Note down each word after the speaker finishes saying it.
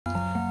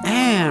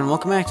and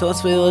welcome back to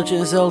Let's Play The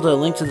Legend of Zelda: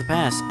 Link to the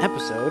Past,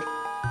 Episode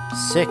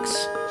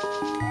 6.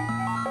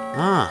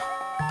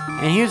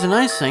 And here's a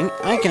nice thing,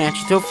 I can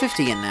actually throw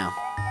 50 in now.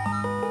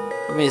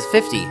 I mean, it's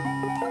 50.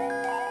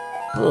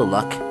 A little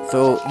luck.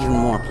 Throw even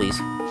more, please.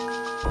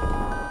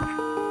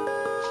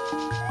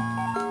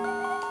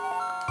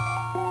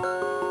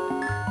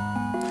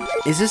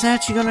 Is this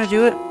actually gonna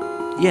do it?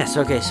 Yes,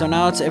 okay, so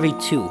now it's every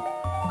 2.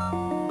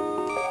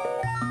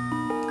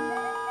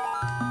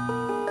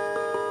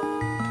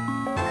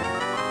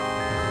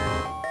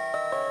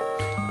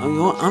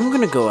 I'm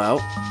gonna go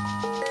out.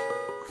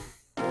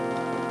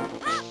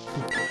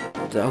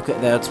 Okay,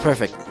 that's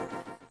perfect.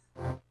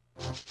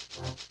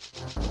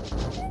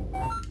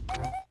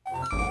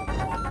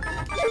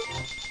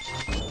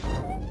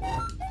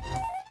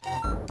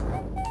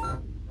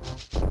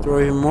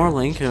 Throw even more,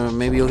 Link, or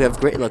maybe you'll have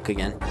great luck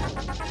again.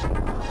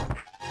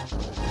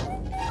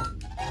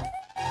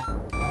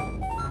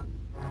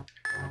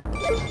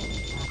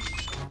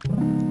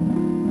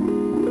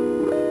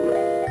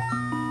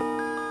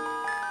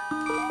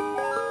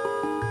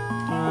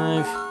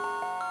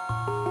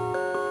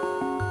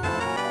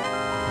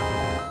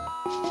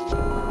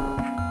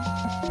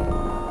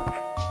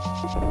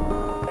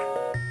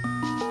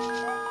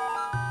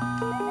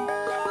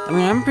 I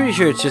mean, I'm pretty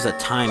sure it's just a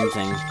time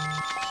thing.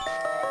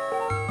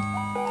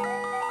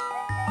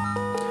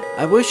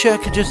 I wish I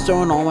could just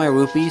throw in all my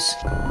rupees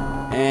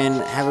and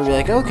have her be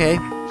like, okay,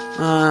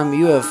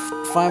 you have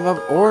 5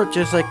 up, or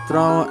just like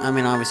throw, I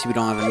mean, obviously we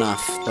don't have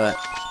enough, but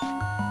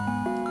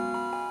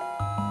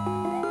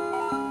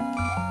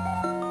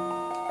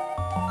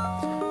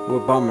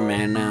we're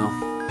Bomberman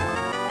now.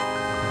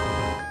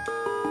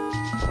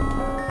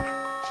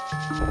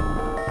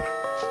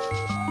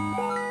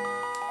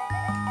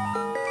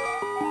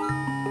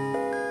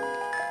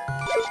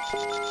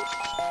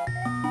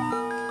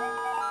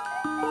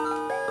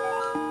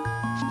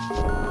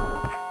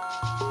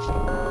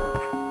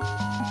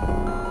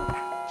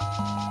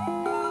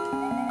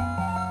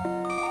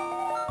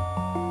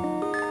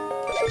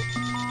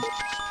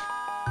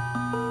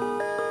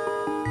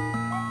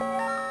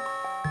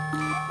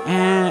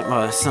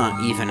 Well, it's not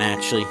even,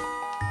 actually.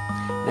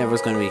 Never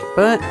was gonna be.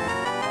 But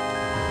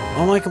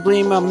all my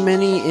complaining about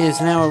many is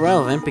now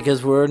irrelevant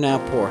because we're now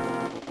poor.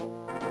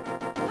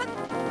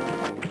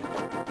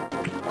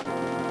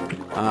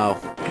 Oh.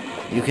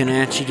 You can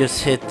actually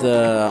just hit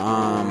the,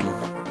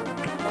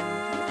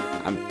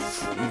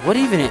 what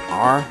even it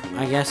are,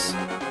 I guess?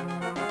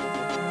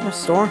 A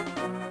store?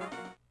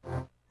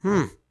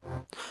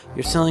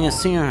 You're selling a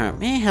senior heart.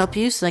 May I help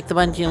you? Select the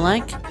button you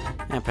like.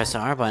 And press the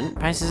R button.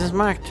 Prices is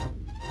marked.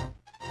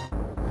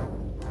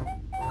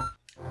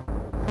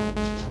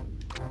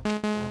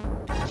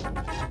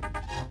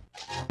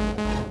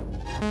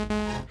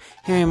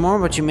 Hearing more,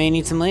 but you may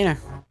need some later.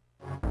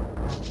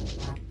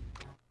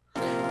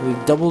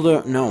 We've doubled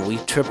our... No, we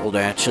tripled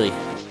actually.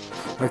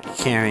 Our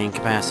carrying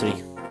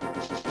capacity.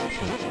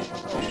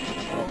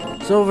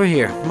 So over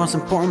here, most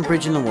important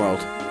bridge in the world.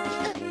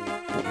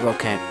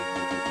 Okay.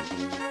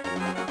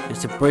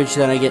 It's a bridge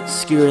that I get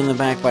skewered in the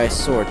back by a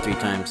sword 3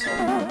 times.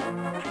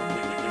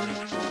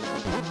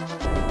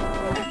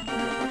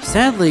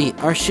 Sadly,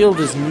 our shield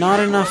is not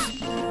enough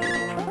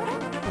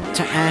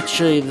to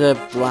actually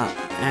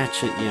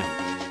yeah.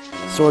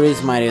 Sword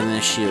is mightier than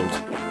a shield.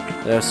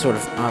 That was sort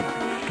of up.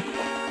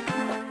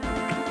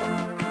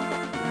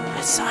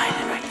 I saw it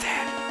right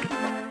there.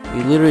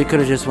 We literally could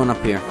have just went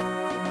up here.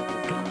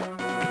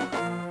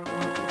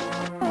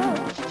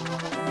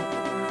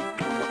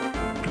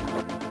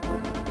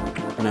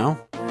 No?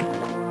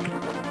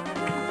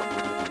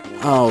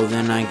 Oh,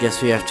 then I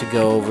guess we have to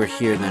go over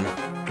here then.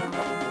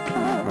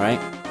 Right?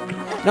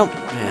 Nope.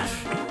 Yeah.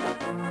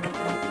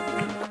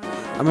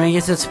 I mean, I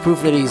guess that's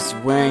proof that he's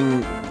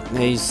wearing... that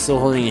he's still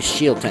holding his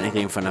shield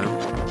technically in front of him.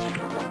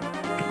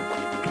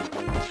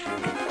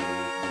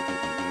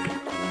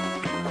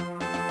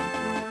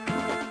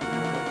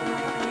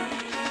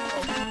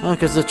 Oh,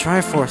 because the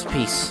Triforce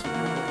piece.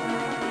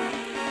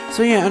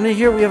 So yeah, under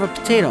here we have a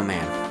Potato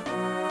Man.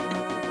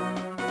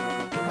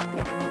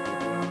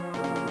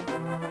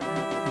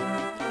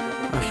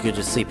 Oh, she could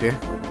just sleep here.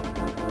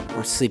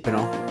 Or sleep at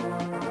all.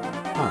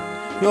 Huh.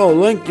 Yo,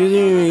 Link, do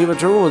you have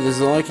trouble with this?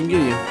 Is all I can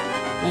give you.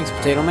 Thanks,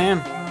 Potato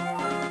Man.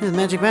 This is a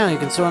magic battle. You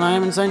can store an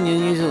item inside and you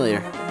can use it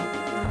later.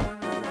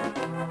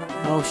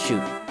 Oh,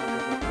 shoot.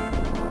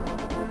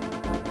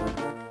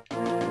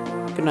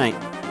 Good night.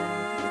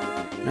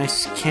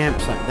 Nice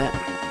campsite. That...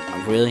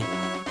 Oh, really?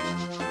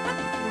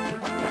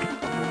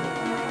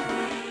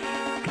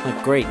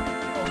 Like, great.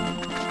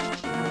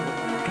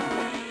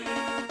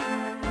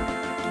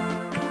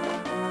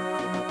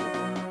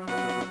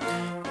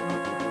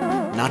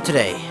 Not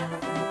today.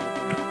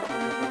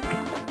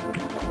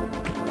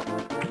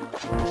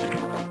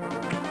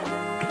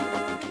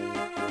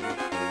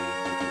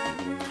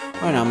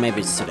 Or no, maybe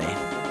it's today.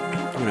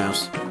 Who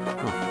knows?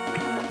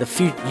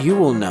 Oh. You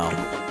will know.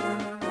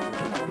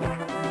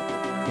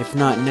 If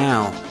not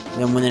now,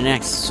 then when the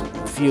next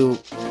 2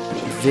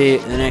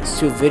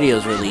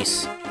 videos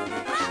release,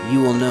 you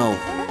will know.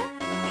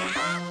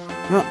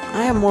 No,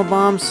 I have more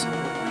bombs.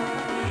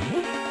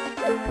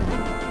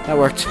 That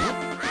worked.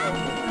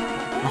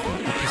 Oh,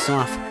 I pissed him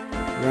off.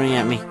 He's running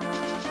at me.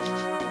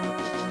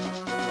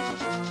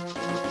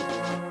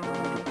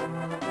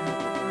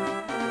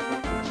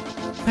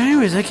 But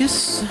anyways, I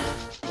guess...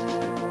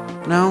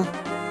 No.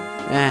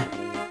 Eh.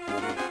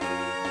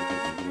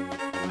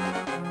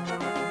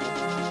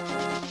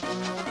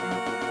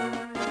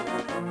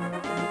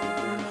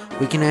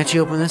 We can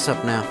actually open this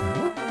up now.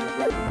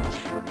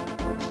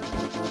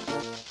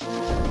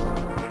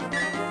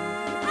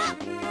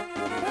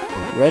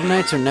 Red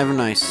Knights are never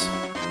nice.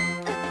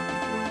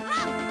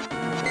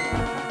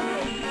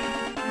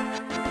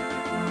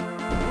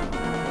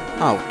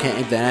 Oh,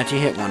 okay, that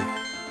actually hit one.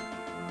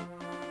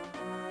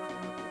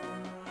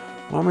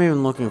 What am I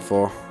even looking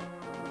for?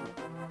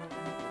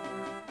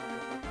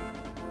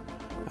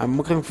 I'm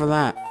looking for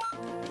that.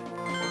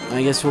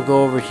 I guess we'll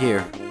go over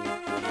here.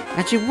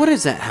 Actually, what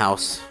is that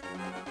house?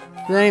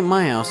 That ain't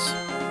my house.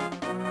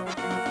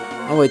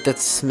 Oh wait,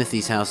 that's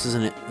Smithy's house,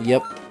 isn't it?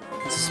 Yep,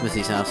 it's a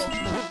Smithy's house.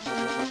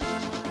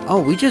 Oh,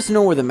 we just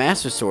know where the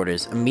Master Sword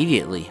is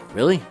immediately.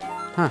 Really?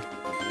 Huh.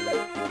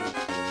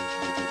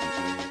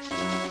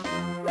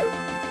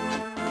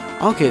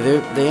 Okay,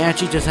 they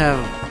actually just have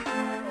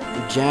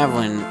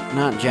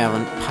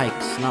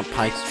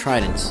pikes,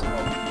 tridents.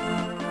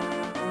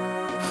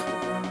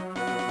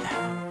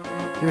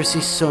 You ever see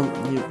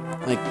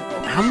like,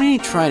 how many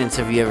tridents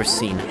have you ever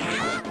seen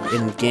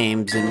in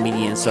games and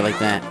media and stuff like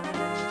that?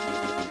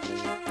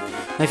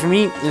 Like, for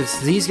me, it's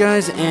these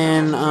guys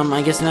and,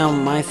 I guess now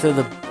Mytha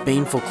the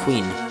Baneful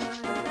Queen.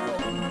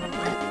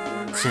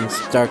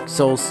 Since Dark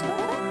Souls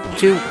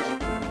 2.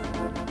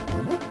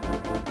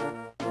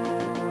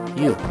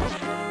 You.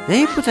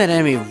 They put that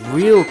enemy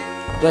real...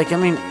 Like, I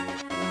mean...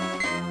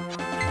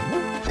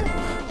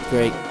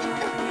 Great.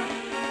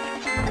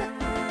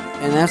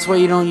 And that's why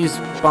you don't use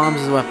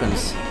bombs as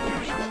weapons.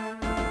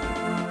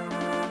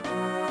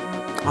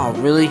 Oh,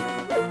 really?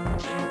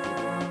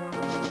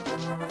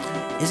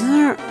 Isn't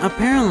there...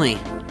 Apparently...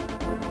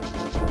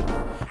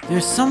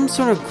 There's some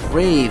sort of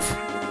grave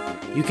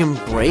you can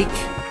break.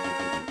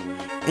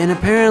 And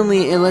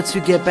apparently it lets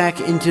you get back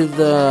into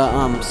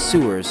the,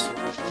 sewers.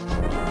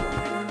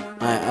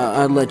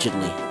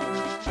 Allegedly.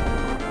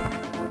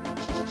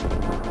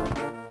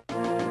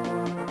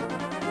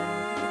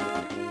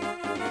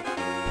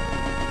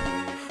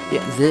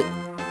 Yeah,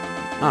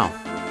 oh.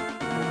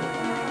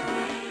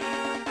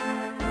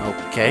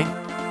 Okay. I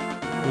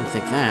didn't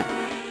think that.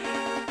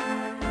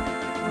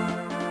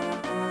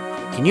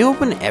 Can you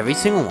open every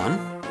single one?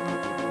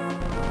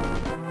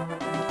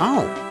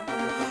 Oh.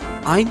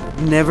 I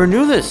never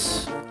knew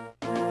this.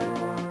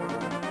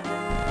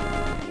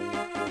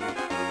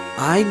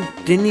 I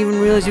didn't even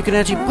realize you could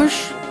actually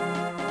push.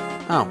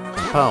 Oh.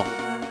 Oh.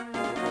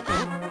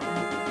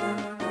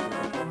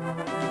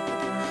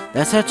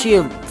 That's actually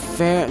a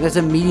fair... That's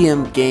a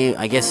medium game.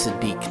 I guess it'd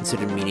be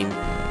considered medium.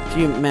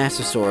 Actually,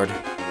 Master Sword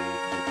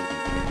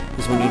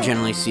is when you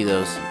generally see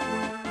those.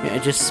 Yeah,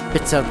 it just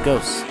spits out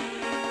ghosts.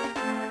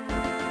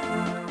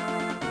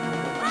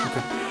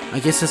 Okay. I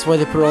guess that's why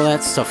they put all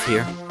that stuff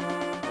here.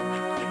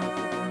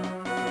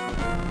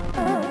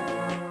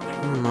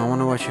 I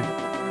wonder what you...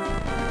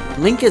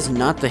 Link is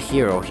not the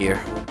hero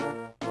here.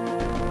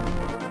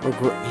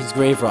 He's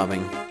grave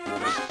robbing.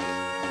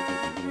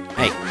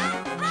 Hey.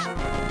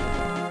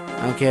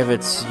 I don't care if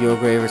it's your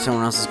grave or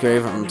someone else's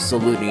grave, I'm still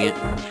looting it.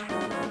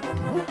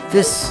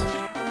 This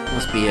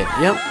must be it.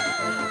 Yep.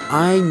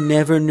 I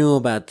never knew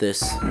about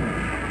this.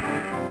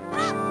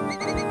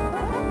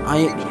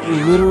 I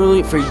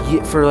literally,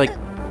 for like,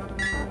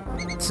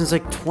 since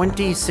like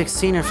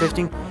 2016 or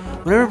 15,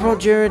 whenever Bro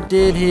Jared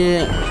did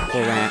hit...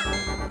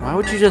 Why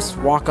would you just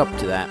walk up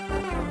to that?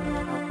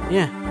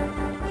 Yeah.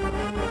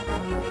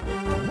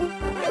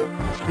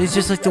 It's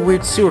just like the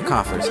weird sewer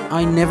coffers.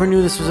 I never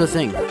knew this was a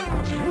thing.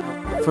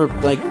 For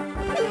like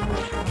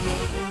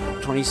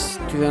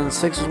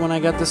 2006 was when I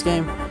got this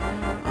game.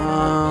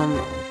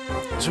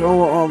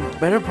 So a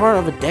better part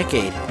of a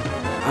decade.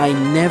 I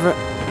never...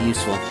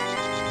 Useful.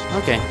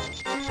 Okay.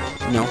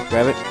 No,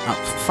 grab it. Oh,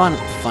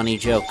 funny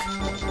joke.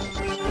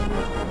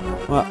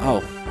 Well,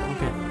 oh.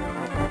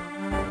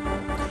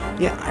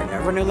 Yeah, I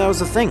never knew that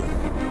was a thing.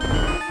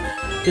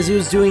 Because he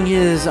was doing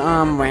his,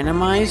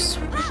 randomized.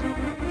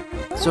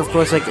 So, of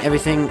course, like,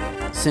 everything,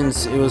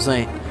 since it was,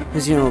 like,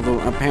 because, you know,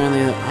 apparently,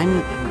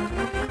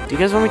 do you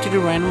guys want me to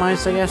do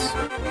randomized, I guess?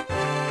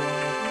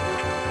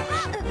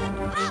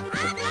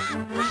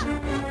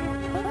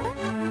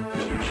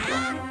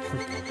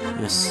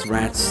 Yes,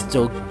 rats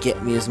still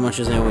get me as much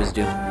as they always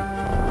do.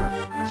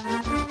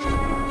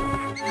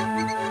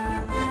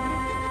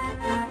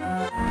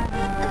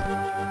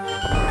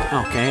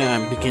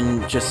 Okay, we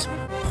can just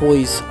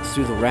poise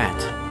through the rat.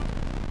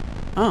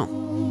 Oh.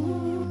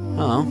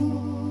 Hello.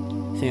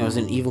 Think I was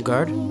an evil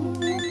guard?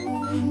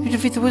 You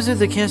defeat the wizard,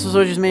 the castle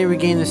soldiers may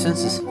regain their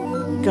senses.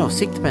 Go,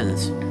 seek the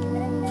penance.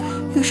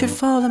 You should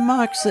follow the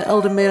marks the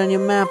elder made on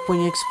your map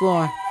when you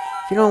explore.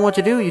 If you don't know what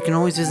to do, you can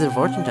always visit a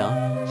fortune teller.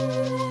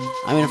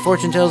 I mean, a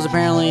fortune teller is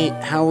apparently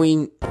how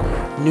we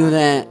knew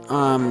that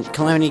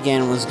Calamity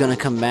Ganon was gonna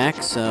come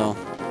back, so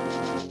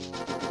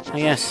I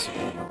guess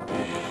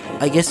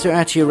they're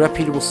actually a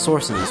reputable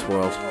source in this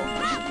world.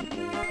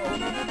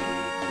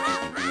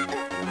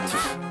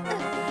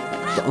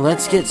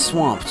 Let's get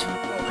swamped.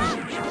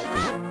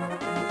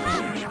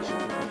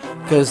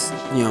 Because,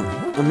 you know,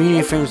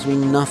 immunity frames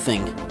mean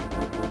nothing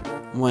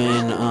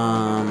when,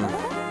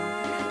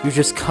 you're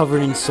just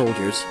covered in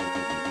soldiers.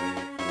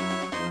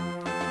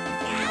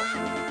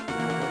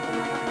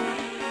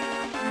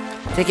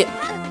 Take it.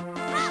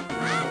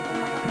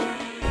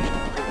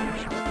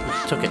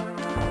 Took it.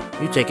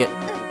 You take it.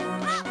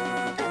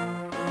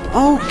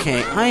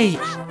 Okay,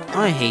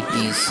 I hate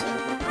these.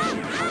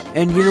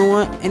 And you know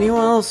what?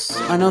 Anyone else?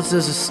 I know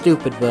this is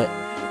stupid, but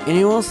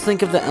anyone else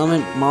think of the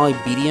element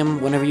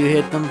molybdenum whenever you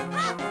hit them?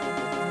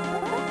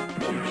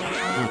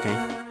 Okay.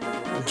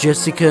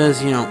 Just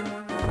because, you know,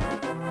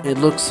 it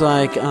looks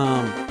like,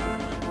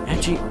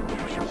 actually,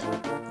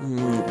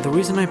 the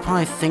reason I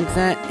probably think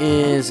that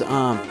is,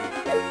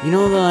 you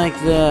know, like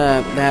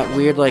that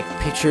weird like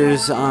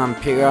pictures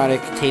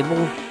periodic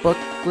table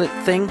booklet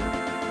thing.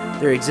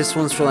 There exists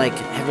ones for like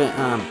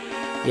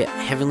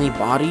heavenly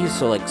bodies,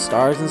 so like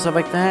stars and stuff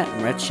like that,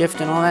 and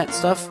redshift and all that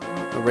stuff.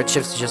 Or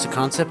redshift is just a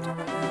concept.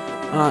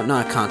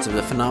 Not a concept,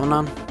 a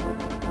phenomenon.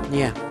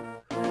 Yeah.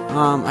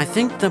 I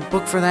think the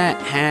book for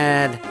that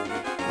had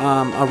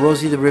a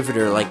Rosie the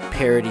Riveter like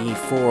parody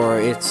for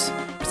its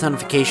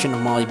personification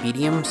of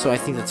molybdenum, so I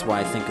think that's why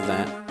I think of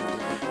that.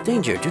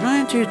 Danger, do not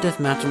enter your death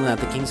mountain without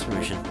the king's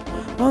permission.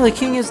 Well, the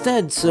king is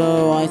dead,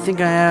 so I think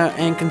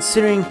and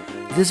considering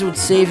this would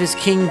save his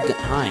kingdom.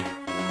 Hi.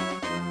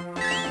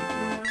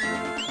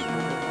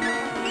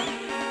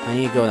 I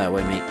need to go that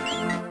way, mate.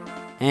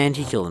 And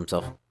he killed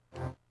himself.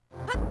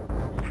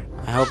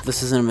 I hope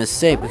this isn't a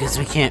mistake, because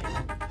we can't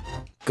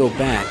go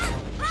back.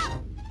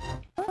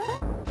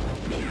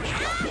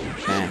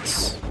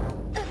 That's...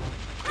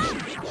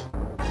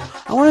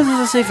 I wonder if this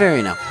is a safe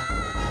area now.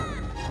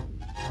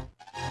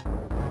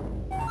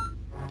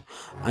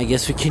 I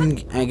guess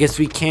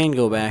we can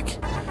go back.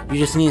 You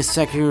just need to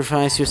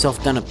sacrifice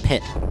yourself down a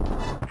pit.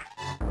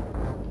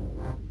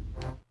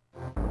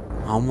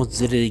 I almost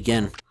did it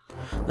again.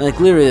 Like,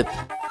 literally,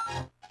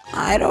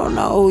 I don't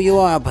know who you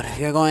are, but if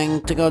you're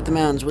going to go up the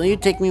mountains, will you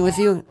take me with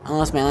you? I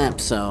lost my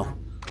lamp, so...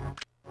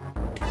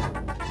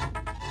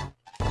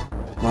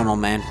 Run, old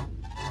man.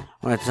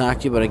 I want to talk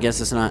to you, but I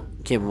guess it's not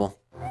capable.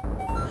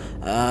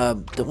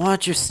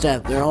 Watch your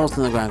step. There are holes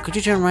in the ground. Could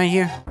you turn right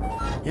here?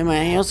 Am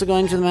I also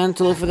going to the mountain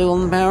to look for the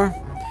golden power?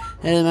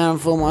 Head of the mountain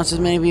full of monsters.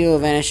 Many people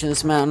have vanished in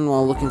this mountain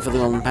while looking for the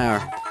golden power.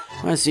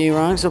 I want to see you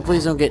wrong, so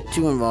please don't get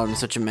too involved in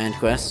such a mad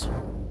quest.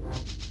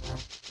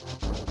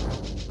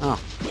 Oh.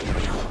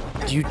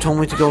 You told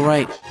me to go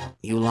right.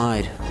 You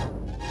lied.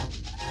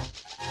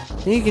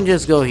 You can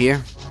just go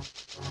here.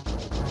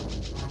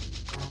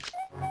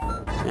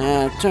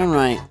 Turn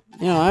right.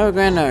 You know, I have a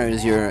granddaughter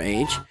who's your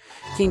age.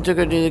 King took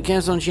her to the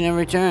castle and she never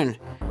returned.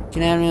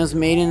 Canadmiel's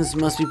maidens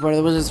must be part of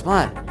the wizard's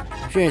plot.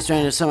 Sure, he's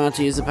trying to somehow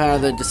to use the power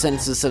of the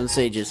descendants of the Seven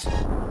Sages.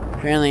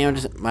 Apparently, I'm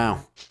just... Wow.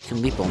 You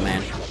can leap, old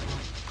man.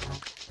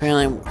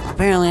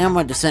 Apparently, I'm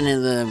a descendant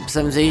of the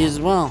Seven Sages as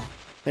well.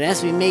 But it has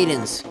to be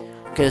maidens.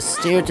 Because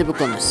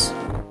stereotypicalness.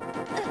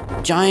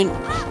 Giant,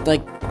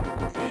 like,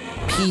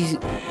 pea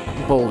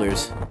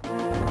boulders.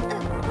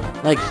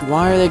 Like,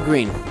 why are they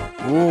green?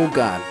 Oh,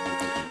 God.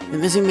 The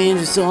missing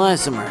maidens are still alive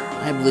somewhere.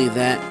 I believe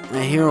that. A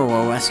hero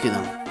will rescue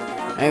them.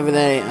 However,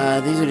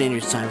 these are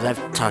dangerous times.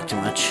 I've talked too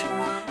much.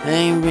 I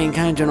think you're being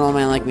kind to an old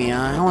man like me.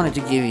 I wanted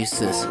to give you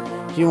this.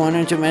 If you wander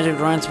into a magic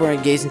trance where I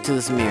gaze into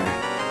this mirror.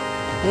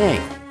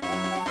 Hey.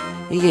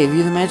 He gave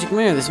you the magic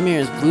mirror. This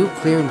mirror is blue,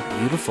 clear, and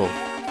beautiful.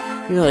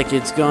 You feel like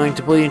it's going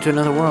to pull you into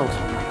another world.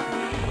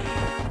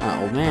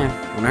 Old man.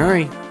 In a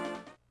hurry.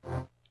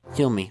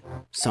 Kill me.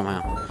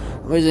 Somehow.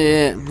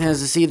 Wizard has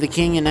deceived the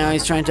king, and now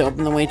he's trying to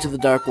open the way to the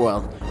dark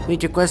world. To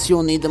meet your quest, you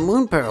will need the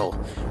moon pearl,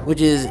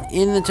 which is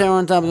in the tower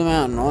on top of the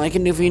mountain. All I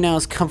can do for you now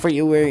is comfort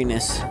your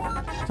weariness.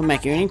 Come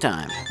back here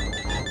anytime.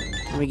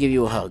 Let me give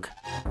you a hug.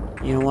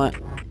 You know what?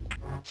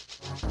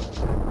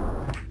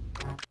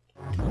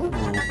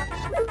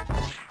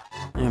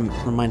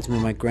 It reminds me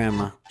of my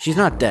grandma. She's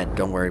not dead,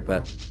 don't worry,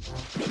 but...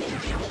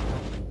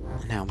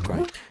 Now I'm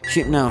crying.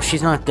 No,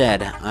 she's not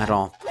dead at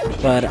all.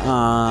 But,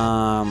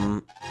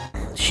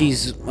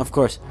 she's, of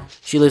course,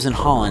 she lives in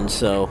Holland,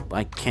 so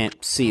I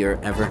can't see her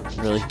ever,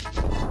 really.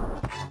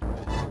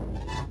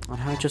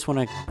 I just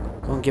want to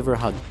go and give her a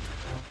hug.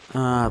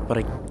 But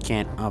I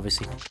can't,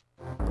 obviously.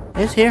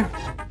 It's here.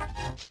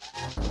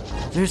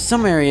 There's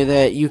some area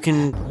that you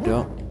can...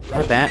 Oh,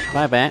 bye, bat.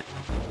 Bye, bat.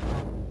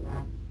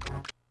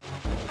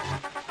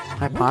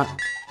 Hi, pot.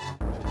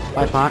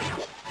 Bye, pot.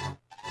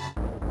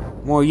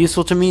 More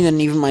useful to me than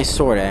even my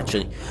sword,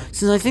 actually.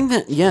 Since I think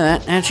that... Yeah,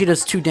 that actually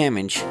does 2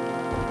 damage.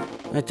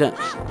 But,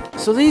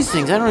 so these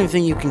things, I don't even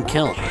think you can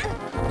kill.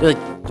 They're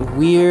like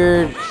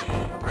weird...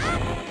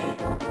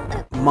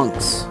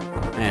 monks,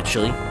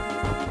 actually.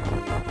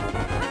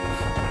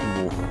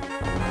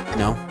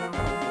 No.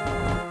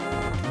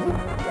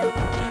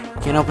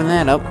 Can't open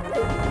that up.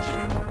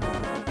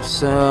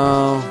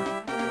 So...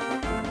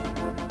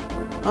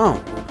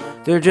 Oh,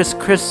 they're just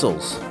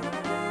crystals.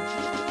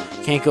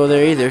 Can't go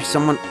there either.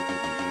 Someone...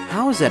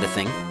 How is that a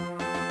thing?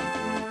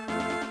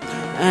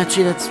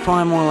 Actually, that's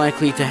probably more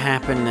likely to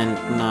happen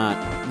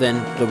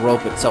than the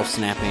rope itself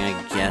snapping, I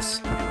guess.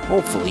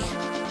 Hopefully.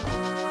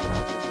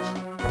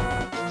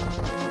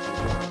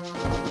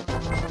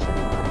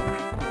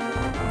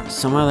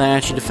 Somehow that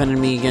actually defended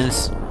me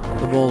against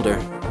the boulder.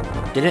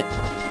 Did it?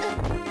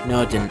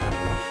 No, it didn't.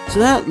 So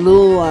that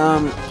little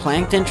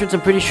planked entrance, I'm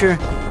pretty sure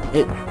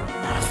it...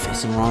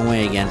 facing the wrong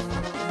way again.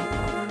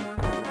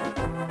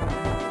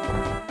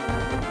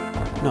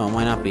 No, it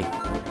might not be.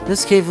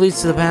 This cave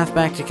leads to the path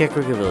back to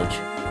Kekrika Village.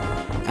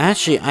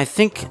 Actually, I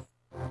think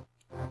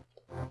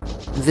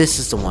this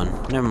is the one.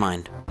 Never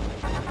mind.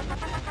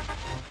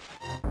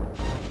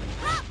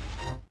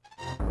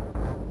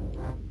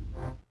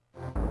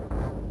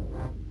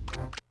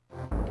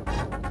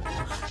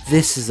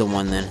 This is the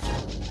one then.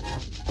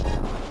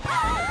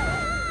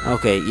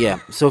 Okay, yeah.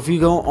 So if you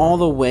go all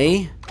the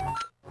way,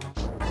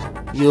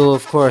 you'll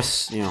of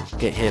course, you know,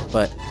 get hit,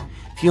 but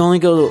if you only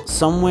go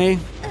some way,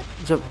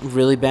 it's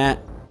really bad.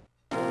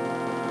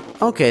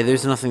 Okay,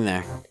 there's nothing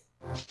there.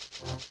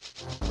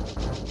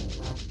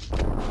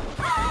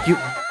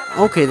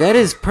 Okay, that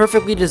is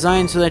perfectly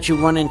designed so that you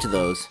run into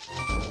those.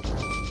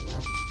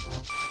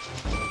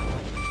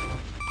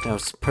 That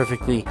was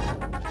perfectly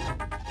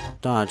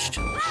dodged.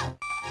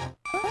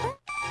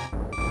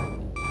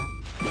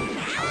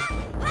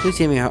 Please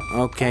give me a heart.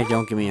 Okay,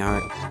 don't give me a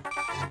heart.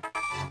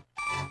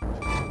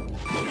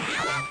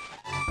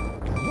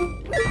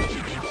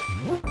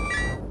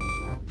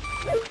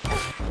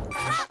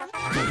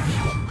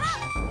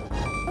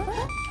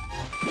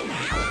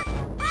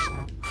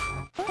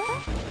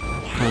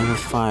 Playing with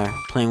fire.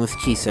 Playing with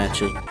keys,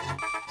 actually.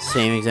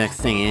 Same exact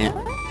thing, ain't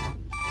it?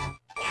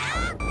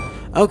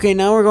 Okay,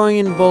 now we're going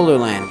in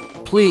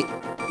Boulderland. Please,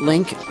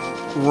 Link,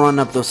 run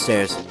up those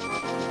stairs.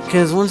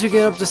 Because once you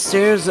get up the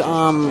stairs,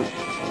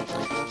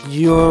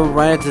 you're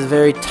right at the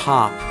very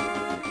top.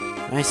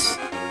 Nice.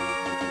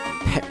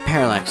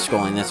 Parallax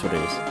scrolling, that's what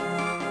it is.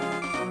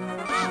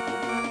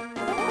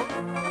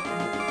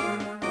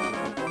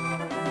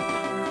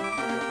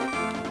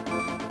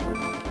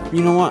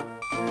 You know what?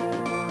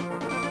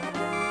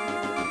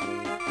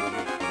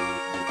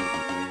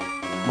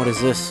 What is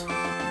this?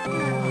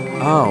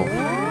 Oh.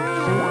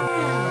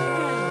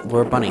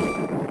 We're a bunny.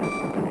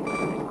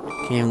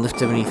 Can't even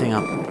lift anything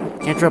up.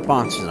 Can't drop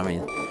monsters, I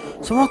mean.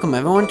 So welcome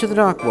everyone to the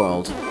Dark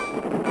World.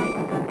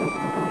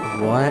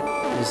 What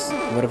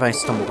have I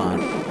stumbled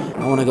on?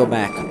 I want to go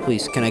back.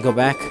 Please, can I go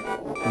back?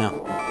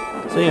 No.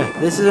 So yeah,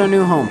 this is our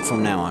new home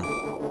from now on.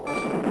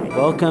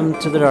 Welcome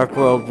to the Dark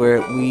World,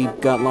 where we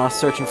got lost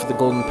searching for the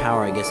golden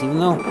power, I guess, even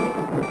though...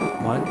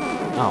 What?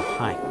 Oh,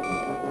 hi.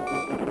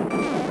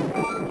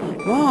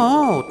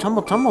 Whoa,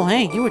 tumble, tumble,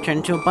 hey, you were turned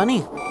into a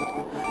bunny.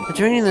 The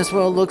terrain in this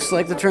world looks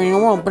like the terrain in the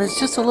world, but it's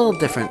just a little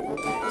different.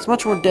 It's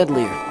much more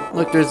deadlier.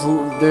 Look,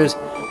 there's...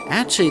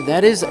 Actually,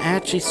 that is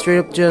actually straight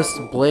up just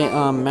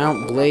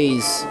Mount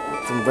Blaze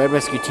from Red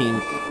Rescue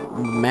Team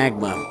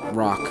magma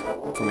rock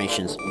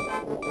formations.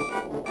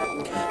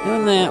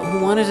 Knowing that, who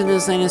wanted to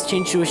design his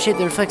change to a shape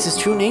that reflects his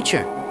true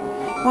nature.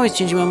 I'm always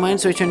changing my mind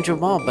so I turn into a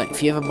ball, but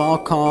if you have a ball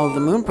called the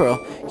Moon Pearl,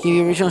 give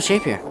you the original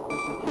shape here.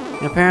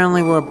 And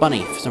apparently we're a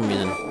bunny for some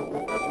reason.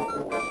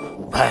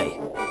 Hey,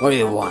 what do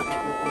you want?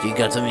 Do you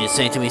got something to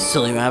say to me,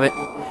 silly rabbit?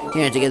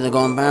 You had to get the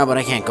golden power, but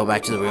I can't go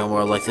back to the real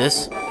world like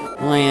this.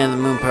 I only have the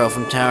Moon Pearl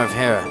from Tower of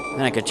Hera,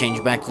 then I could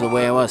change back to the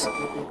way I was.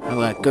 I've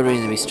got good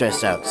reason to be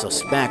stressed out, so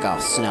back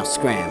off, so now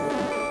scram.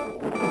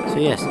 So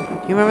yes, do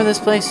you remember this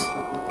place?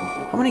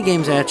 How many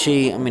games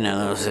actually, I mean,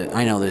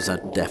 I know there's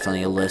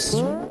definitely a list,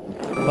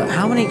 but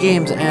how many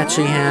games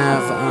actually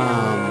have,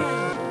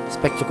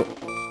 Spectacle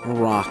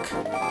Rock?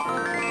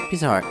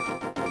 Piece of Heart.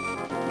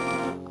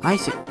 I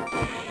see.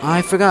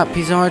 I forgot,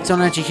 Piece of Hearts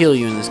don't actually heal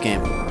you in this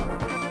game.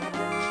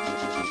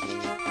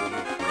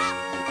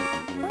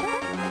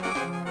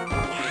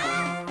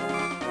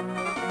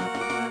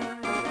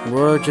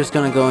 We're just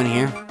gonna go in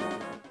here.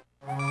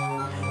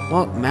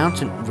 What?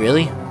 Mountain?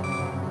 Really?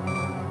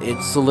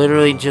 It's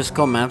literally just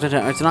called Mountain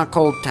Tower. It's not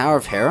called Tower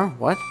of Hera?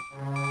 What?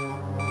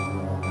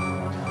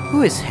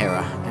 Who is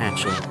Hera,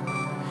 actually?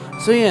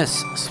 So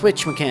yes,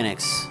 Switch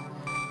mechanics.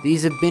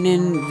 These have been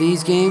in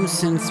these games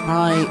since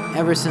probably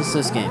ever since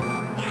this game.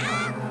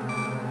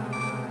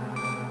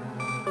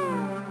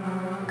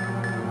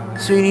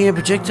 So you need a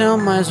projectile?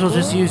 Might as well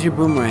just use your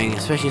boomerang,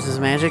 especially since it's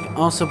magic.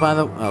 Also, by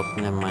the... Oh,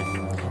 never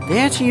mind. They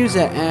actually use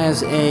that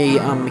as a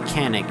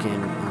mechanic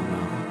in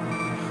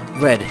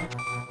Red.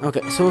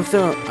 Okay, so if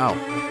they're... Oh.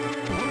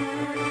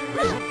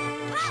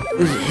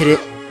 Hit it.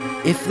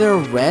 If they're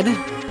red...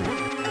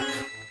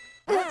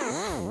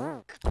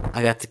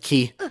 I got the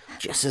key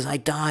just as I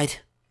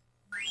died.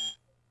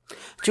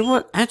 Do you know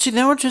what? Actually,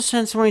 they were just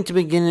transferring to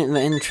begin in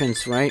the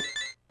entrance, right?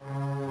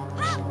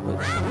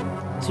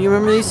 So you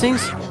remember these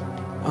things?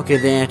 Okay,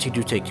 they actually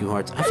do take 2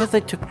 hearts. I thought they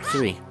took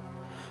 3.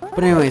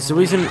 But anyways, the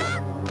reason...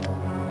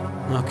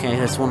 Okay,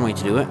 that's one way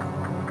to do it.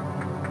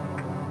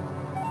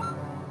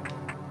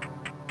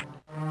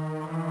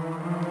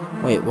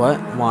 Wait, what?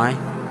 Why?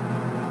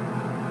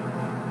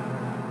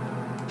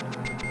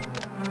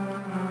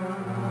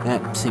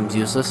 That seems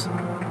useless.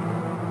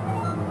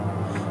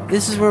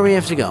 This is where we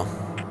have to go.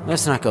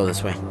 Let's not go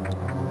this way.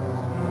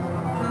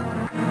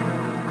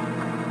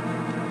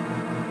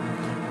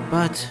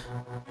 But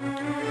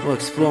we'll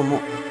explore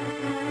more.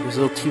 There's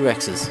little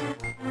T-Rexes.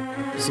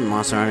 There's some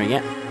Monster Hunter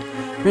yet.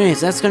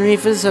 Anyways, that's gonna be it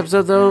for this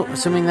episode, though.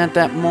 Assuming that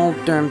that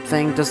Molderm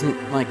thing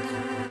doesn't like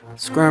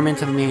squirm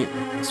into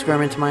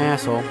my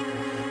asshole.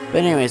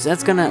 But anyways,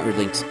 that's gonna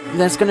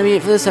be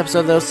it for this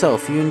episode, though. So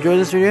if you enjoyed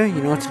this video,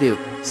 you know what to do.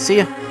 See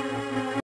ya.